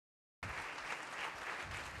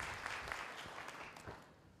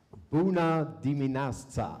Bună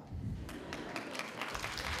dimineața.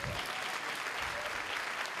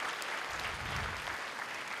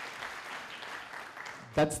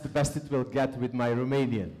 That's the best it will get with my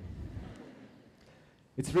Romanian.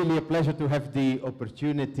 It's really a pleasure to have the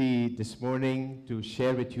opportunity this morning to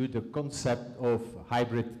share with you the concept of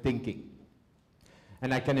hybrid thinking.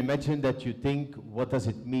 And I can imagine that you think, what does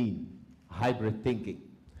it mean, hybrid thinking?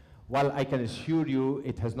 Well, I can assure you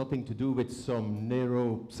it has nothing to do with some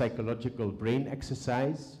neuropsychological brain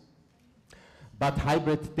exercise. But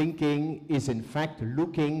hybrid thinking is in fact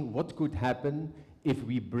looking what could happen if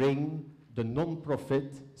we bring the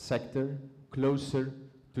non-profit sector closer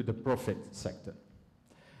to the profit sector.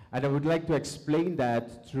 And I would like to explain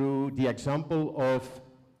that through the example of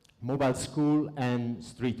Mobile School and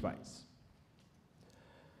Streetwize.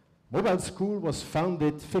 Mobile School was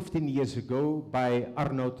founded 15 years ago by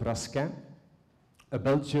Arnaud Raskin, a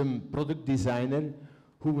Belgian product designer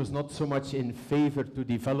who was not so much in favor to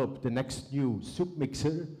develop the next new soup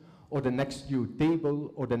mixer or the next new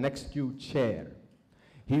table or the next new chair.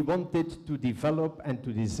 He wanted to develop and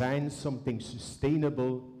to design something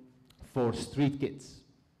sustainable for street kids.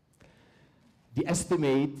 The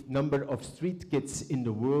estimated number of street kids in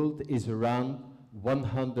the world is around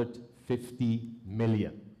 150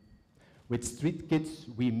 million. With street kids,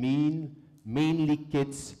 we mean mainly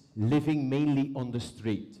kids living mainly on the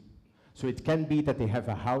street. So it can be that they have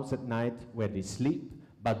a house at night where they sleep,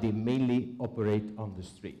 but they mainly operate on the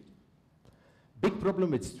street. Big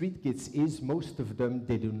problem with street kids is most of them,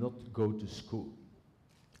 they do not go to school.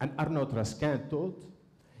 And Arnaud Raskin thought,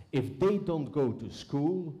 if they don't go to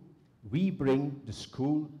school, we bring the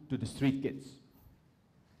school to the street kids.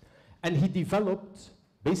 And he developed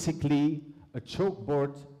basically a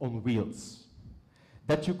chalkboard on wheels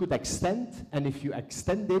that you could extend, and if you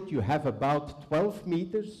extend it, you have about 12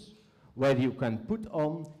 meters where you can put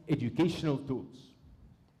on educational tools.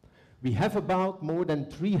 We have about more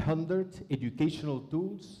than 300 educational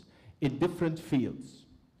tools in different fields.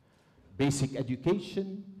 Basic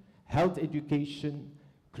education, health education,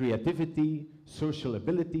 creativity, social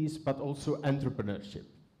abilities, but also entrepreneurship.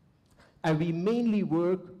 And we mainly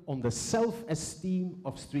work on the self-esteem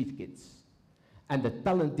of street kids and the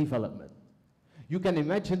talent development. You can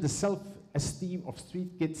imagine the self-esteem of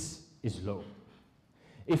street kids is low.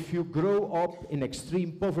 If you grow up in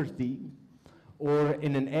extreme poverty or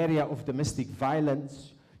in an area of domestic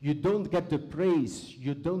violence, you don't get the praise,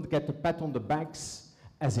 you don't get the pat on the backs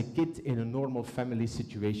as a kid in a normal family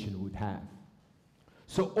situation would have.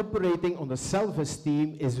 So operating on the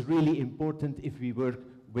self-esteem is really important if we work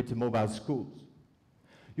with the mobile schools.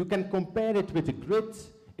 You can compare it with a grid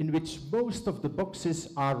in which most of the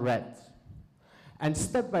boxes are red. And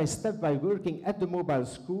step by step, by working at the mobile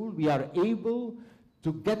school, we are able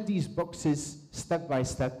to get these boxes step by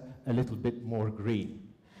step a little bit more green.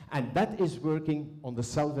 And that is working on the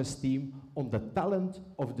self-esteem, on the talent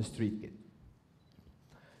of the street kid.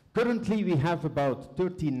 Currently, we have about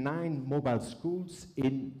 39 mobile schools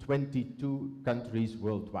in 22 countries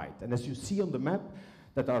worldwide. And as you see on the map,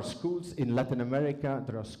 that are schools in Latin America,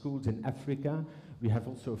 there are schools in Africa, we have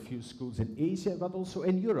also a few schools in Asia, but also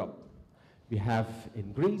in Europe. We have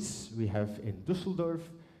in Greece, we have in Düsseldorf,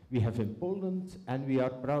 we have in Poland, and we are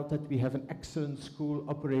proud that we have an excellent school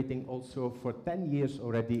operating also for 10 years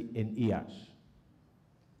already in Iasi.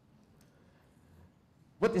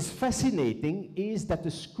 What is fascinating is that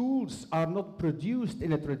the schools are not produced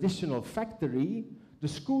in a traditional factory. The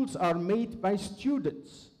schools are made by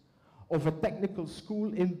students of a technical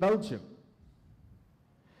school in Belgium.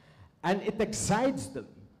 And it excites them.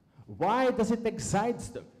 Why does it excite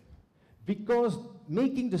them? Because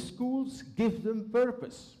making the schools gives them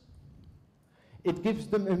purpose. It gives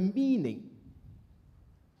them a meaning.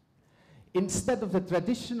 Instead of the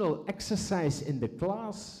traditional exercise in the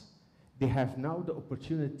class, they have now the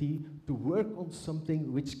opportunity to work on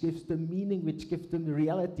something which gives them meaning, which gives them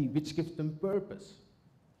reality, which gives them purpose.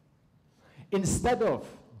 Instead of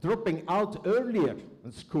dropping out earlier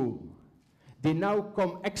in school, they now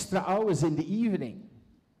come extra hours in the evening,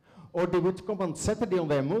 or they would come on Saturday on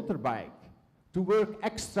their motorbike to work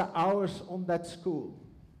extra hours on that school.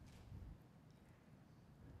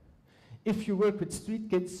 If you work with street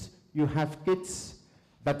kids, you have kids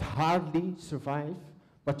that hardly survive,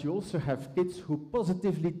 but you also have kids who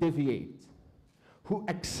positively deviate, who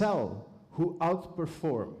excel, who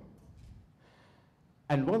outperform.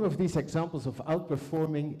 And one of these examples of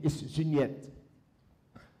outperforming is Juliette.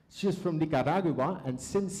 She is from Nicaragua, and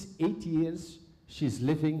since 8 years, she's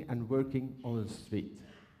living and working on the street.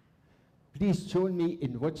 Please join me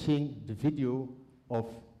in watching the video of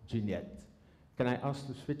Juliette. Can I ask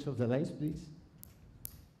to switch off the lights, please?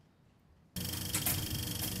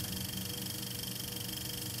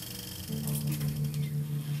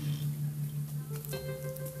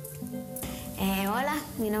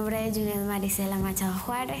 mi nombre es Juliet Marisela Machado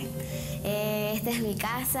Juárez. Esta es mi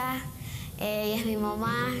casa, ella es mi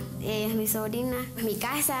mamá, ella es mi sobrina. Mi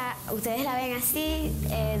casa, ustedes la ven así,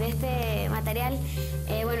 de este material.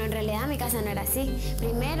 Bueno, en realidad mi casa no era así.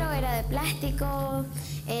 Primero era de plástico,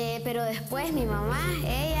 pero después mi mamá,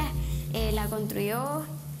 ella, la construyó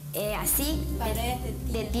así,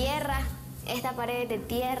 de tierra. Esta pared de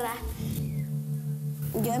tierra.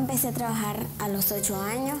 Yo empecé a trabajar a los 8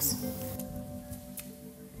 años.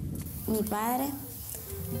 Mi padre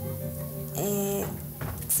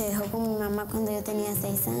se dejó con mi mamá cuando yo tenía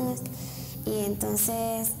 6 años y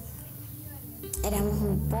entonces éramos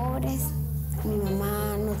muy pobres. Mi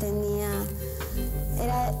mamá no tenía,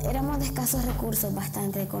 éramos de escasos recursos,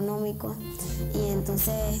 bastante económicos, y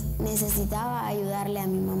entonces necesitaba ayudarle a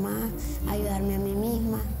mi mamá, ayudarme a mí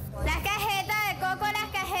misma. Las cajetas de coco, las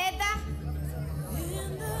cajetas.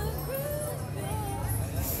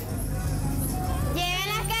 Lleven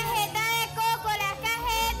las cajetas de coco, las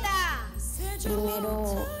cajetas.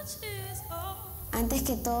 Primero, antes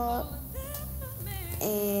que todo,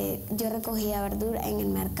 yo recogía verdura en el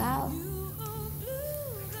mercado.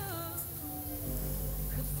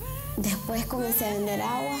 Después comencé a vender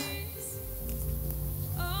agua.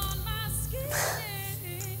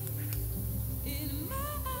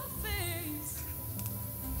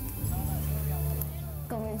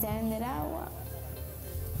 Comencé a vender agua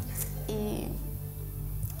y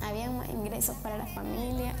había más ingresos para la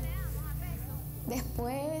familia.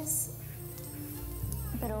 Después,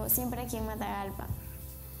 pero siempre aquí en Matagalpa,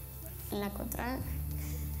 en la Cotran,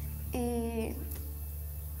 y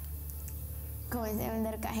comencé a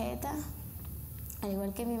vender cajetas, al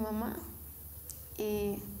igual que mi mamá.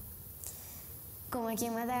 Y como aquí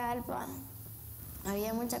en Matagalpa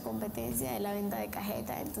había mucha competencia de la venta de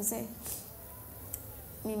cajetas, entonces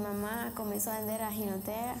mi mamá comenzó a vender a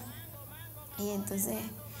Jinotega y entonces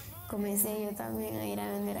comencé yo también a ir a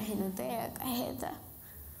vender a Jinotega cajetas.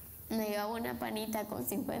 Me llevaba una panita con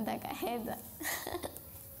 50 cajetas.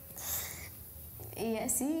 Y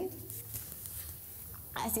así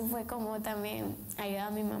fue como también ayudaba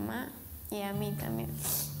a mi mamá y a mí también.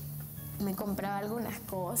 Me compraba algunas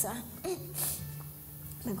cosas.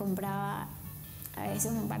 Me compraba a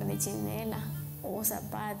veces un par de chinelas o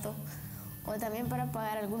zapatos, o también para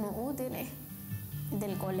pagar algunos útiles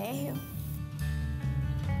del colegio.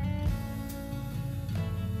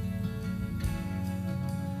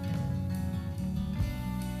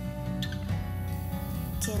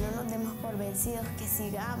 Que no nos demos por vencidos, que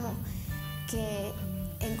sigamos, que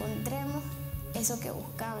encontremos eso que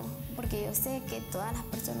buscamos, porque yo sé que todas las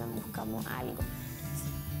personas buscamos algo.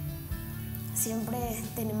 Siempre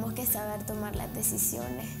tenemos que saber tomar las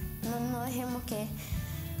decisiones. No dejemos que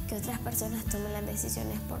otras personas tomen las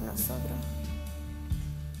decisiones por nosotros.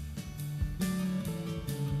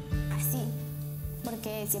 Así,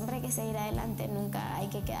 porque siempre hay que seguir adelante, nunca hay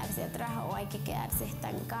que quedarse atrás o hay que quedarse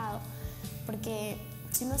estancado, porque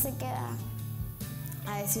si uno se queda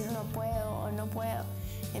a decir no puedo o no puedo,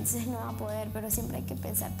 entonces no va a poder, pero siempre hay que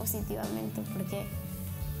pensar positivamente, porque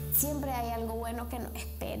siempre hay algo bueno que nos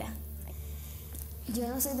espera. Yo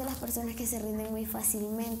no soy de las personas que se rinden muy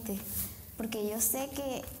fácilmente, porque yo sé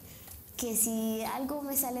que si algo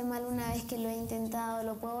me sale mal una vez que lo he intentado,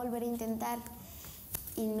 lo puedo volver a intentar.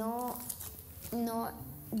 Y yo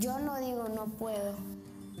no digo no puedo.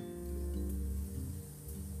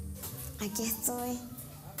 Aquí estoy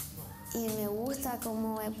y me gusta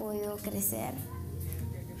cómo he podido crecer.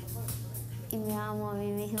 Y me amo a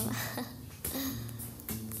mí misma.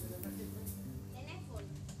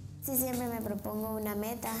 Sí, siempre me propongo una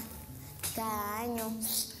meta cada año,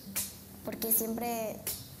 porque siempre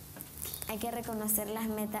hay que reconocer las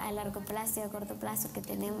metas a largo plazo y a corto plazo que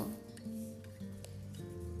tenemos.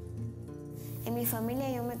 En mi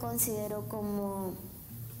familia yo me considero como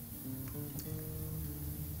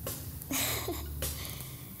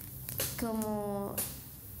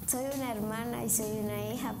soy una hermana y soy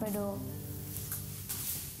una hija, pero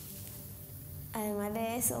además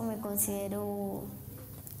de eso me considero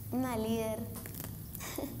una líder.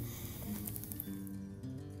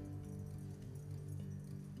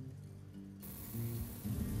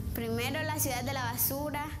 Primero la ciudad de la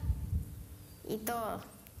basura y todo.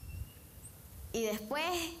 Y después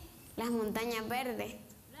las montañas verdes.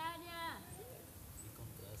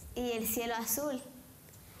 Y el cielo azul.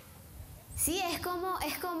 Sí, es como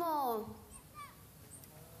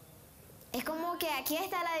que aquí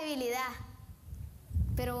está la debilidad.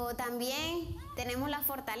 Pero también tenemos la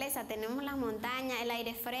fortaleza, tenemos las montañas, el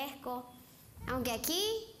aire fresco. Aunque aquí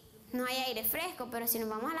no hay aire fresco, pero si nos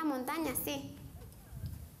vamos a las montañas, sí.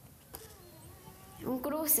 Un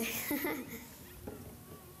cruce.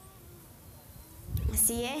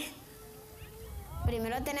 Así es.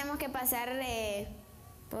 Primero tenemos que pasar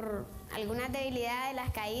por algunas debilidades, las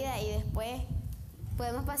caídas, y después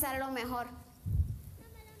podemos pasar a lo mejor.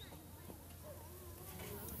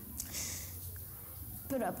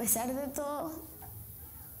 Pero a pesar de todo,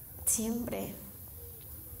 siempre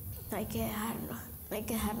hay que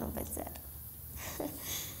dejarnos pensar.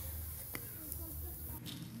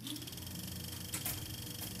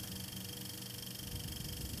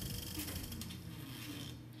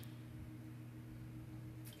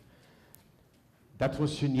 That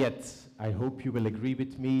was Juliette. I hope you will agree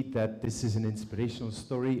with me that this is an inspirational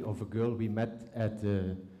story of a girl we met at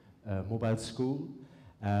the mobile school,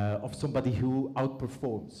 of somebody who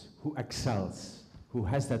outperforms, who excels, who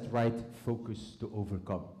has that right focus to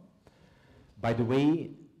overcome. By the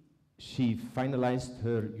way, she finalized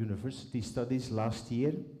her university studies last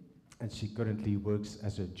year, and she currently works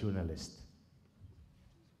as a journalist.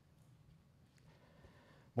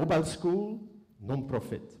 Mobile school,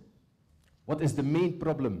 non-profit. What is the main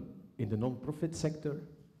problem in the non-profit sector?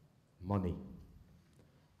 Money.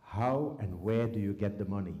 How and where do you get the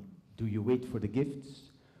money? Do you wait for the gifts?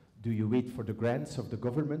 Do you wait for the grants of the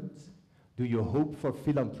government? Do you hope for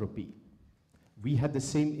philanthropy? We had the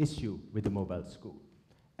same issue with the mobile school.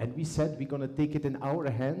 And we said we're going to take it in our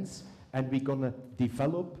hands and we're going to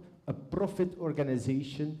develop a profit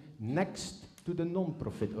organization next to the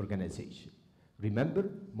non-profit organization. Remember,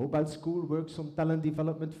 mobile school works on talent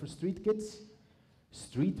development for street kids.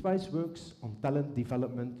 Streetwize works on talent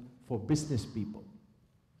development for business people.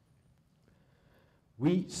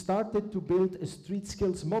 We started to build a street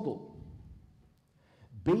skills model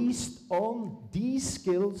based on these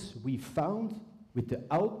skills we found with the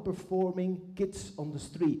outperforming kids on the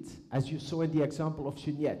street, as you saw in the example of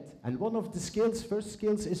Juliette. And one of the skills, first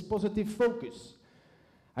skills, is positive focus.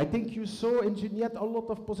 I think you saw in Juliette a lot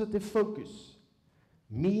of positive focus.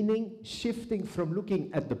 Meaning shifting from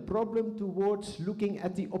looking at the problem towards looking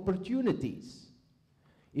at the opportunities.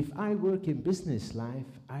 If I work in business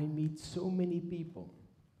life, I meet so many people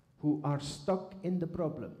who are stuck in the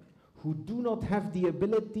problem, who do not have the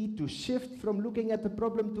ability to shift from looking at the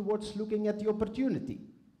problem towards looking at the opportunity.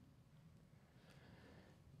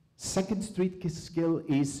 Second street skill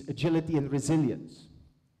is agility and resilience.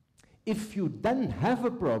 If you then have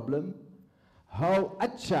a problem, how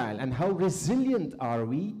agile and how resilient are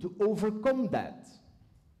we to overcome that?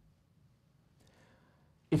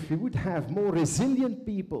 If we would have more resilient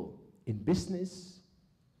people in business,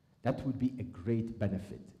 that would be a great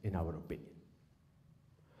benefit, in our opinion.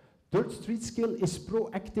 Third street skill is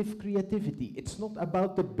proactive creativity. It's not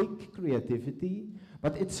about the big creativity,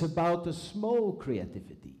 but it's about the small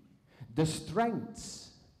creativity, the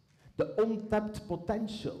strengths, the untapped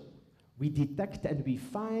potential we detect and we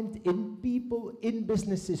find in people, in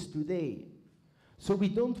businesses today. So we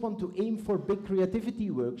don't want to aim for big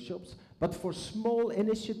creativity workshops, but for small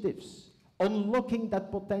initiatives, unlocking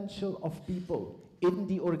that potential of people in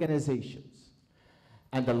the organizations.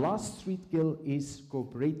 And the last street skill is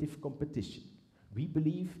cooperative competition. We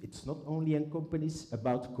believe it's not only in companies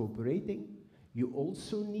about cooperating, you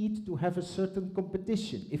also need to have a certain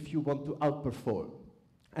competition if you want to outperform.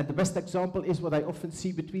 And the best example is what I often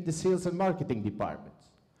see between the sales and marketing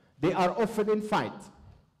departments. They are often in fight.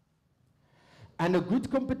 And a good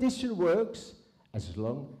competition works as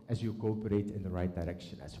long as you cooperate in the right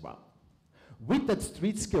direction as well. With that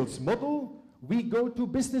street skills model, we go to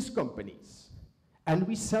business companies and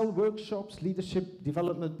we sell workshops, leadership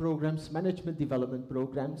development programs, management development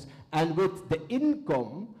programs, and with the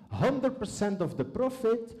income, 100% of the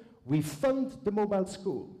profit, we fund the mobile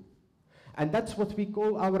school. And that's what we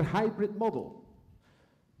call our hybrid model.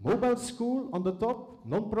 Mobile school on the top,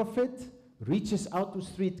 non-profit, reaches out to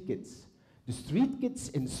street kids. The street kids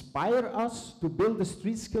inspire us to build a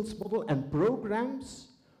street skills model and programs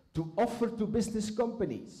to offer to business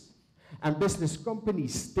companies. And business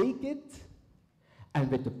companies take it, and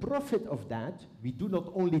with the profit of that, we do not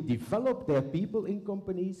only develop their people in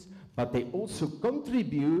companies, but they also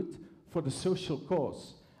contribute for the social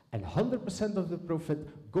cause. And 100% of the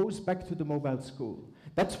profit goes back to the mobile school.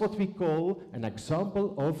 That's what we call an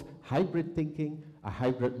example of hybrid thinking, a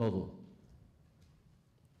hybrid model.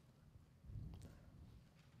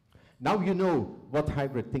 Now you know what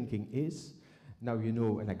hybrid thinking is. Now you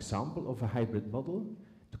know an example of a hybrid model.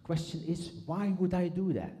 The question is, why would I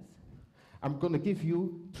do that? I'm going to give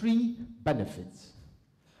you 3 benefits.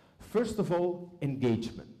 First of all,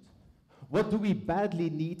 engagement. What do we badly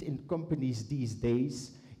need in companies these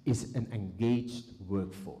days is an engaged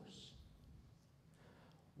workforce.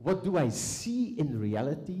 What do I see in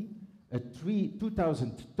reality? A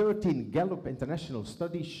 2013 Gallup International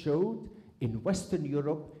study showed in Western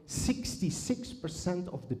Europe,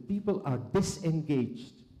 66% of the people are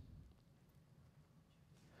disengaged.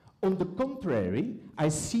 On the contrary, I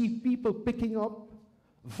see people picking up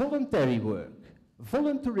voluntary work.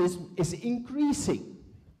 Voluntarism is increasing.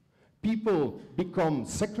 People become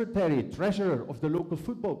secretary, treasurer of the local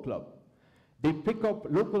football club. They pick up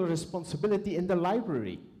local responsibility in the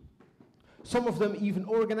library. Some of them even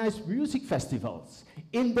organize music festivals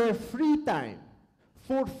in their free time,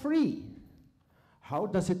 for free. How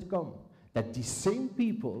does it come that these same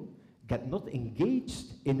people get not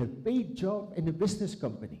engaged in a paid job in a business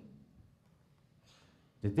company?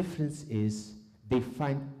 The difference is they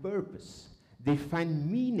find purpose. They find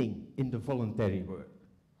meaning in the voluntary work.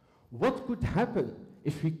 What could happen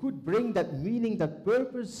if we could bring that meaning, that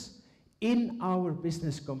purpose in our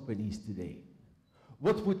business companies today?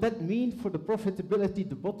 What would that mean for the profitability,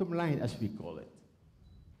 the bottom line, as we call it?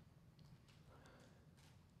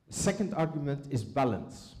 Second argument is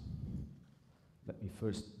balance. Let me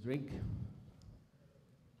first drink.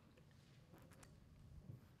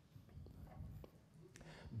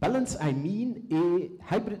 Balance, I mean a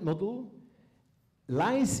hybrid model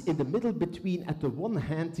lies in the middle between, at the one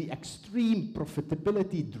hand, the extreme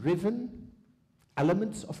profitability-driven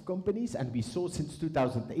elements of companies, and we saw since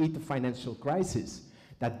 2008, the financial crisis,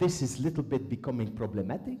 that this is a little bit becoming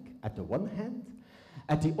problematic at the one hand.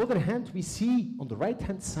 At the other hand, we see on the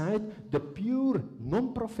right-hand side the pure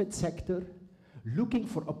non-profit sector looking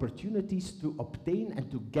for opportunities to obtain and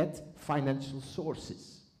to get financial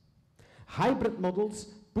sources. Hybrid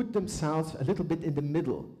models put themselves a little bit in the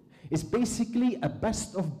middle. It's basically a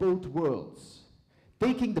best of both worlds,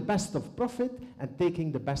 taking the best of profit and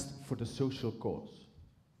taking the best for the social cause.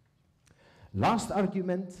 Last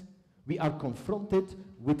argument, we are confronted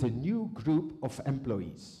with a new group of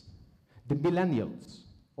employees, the millennials,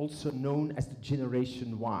 also known as the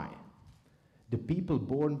Generation Y, the people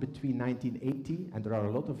born between 1980, and there are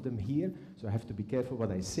a lot of them here, so I have to be careful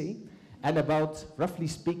what I say, and about, roughly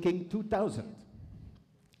speaking, 2000.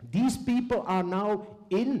 These people are now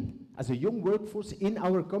as a young workforce in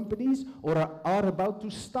our companies, or are about to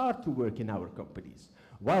start to work in our companies.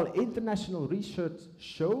 While international research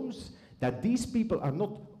shows that these people are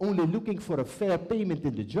not only looking for a fair payment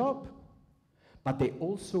in the job, but they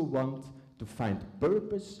also want to find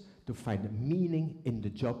purpose, to find meaning in the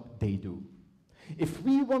job they do. If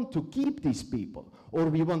we want to keep these people, or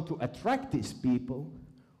we want to attract these people,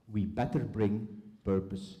 we better bring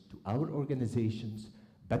purpose to our organizations,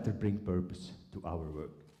 better bring purpose to our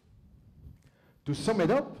work. To sum it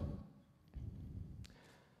up,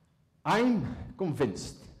 I'm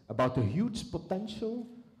convinced about the huge potential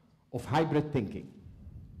of hybrid thinking.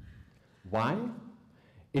 Why?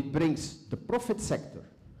 It brings the profit sector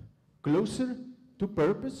closer to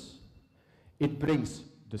purpose. It brings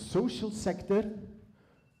the social sector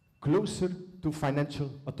closer to financial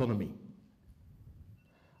autonomy.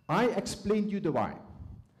 I explained you the why.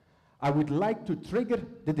 I would like to trigger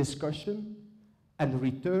the discussion and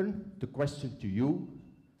return the question to you,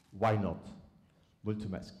 why not?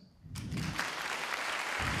 Mulțumesc.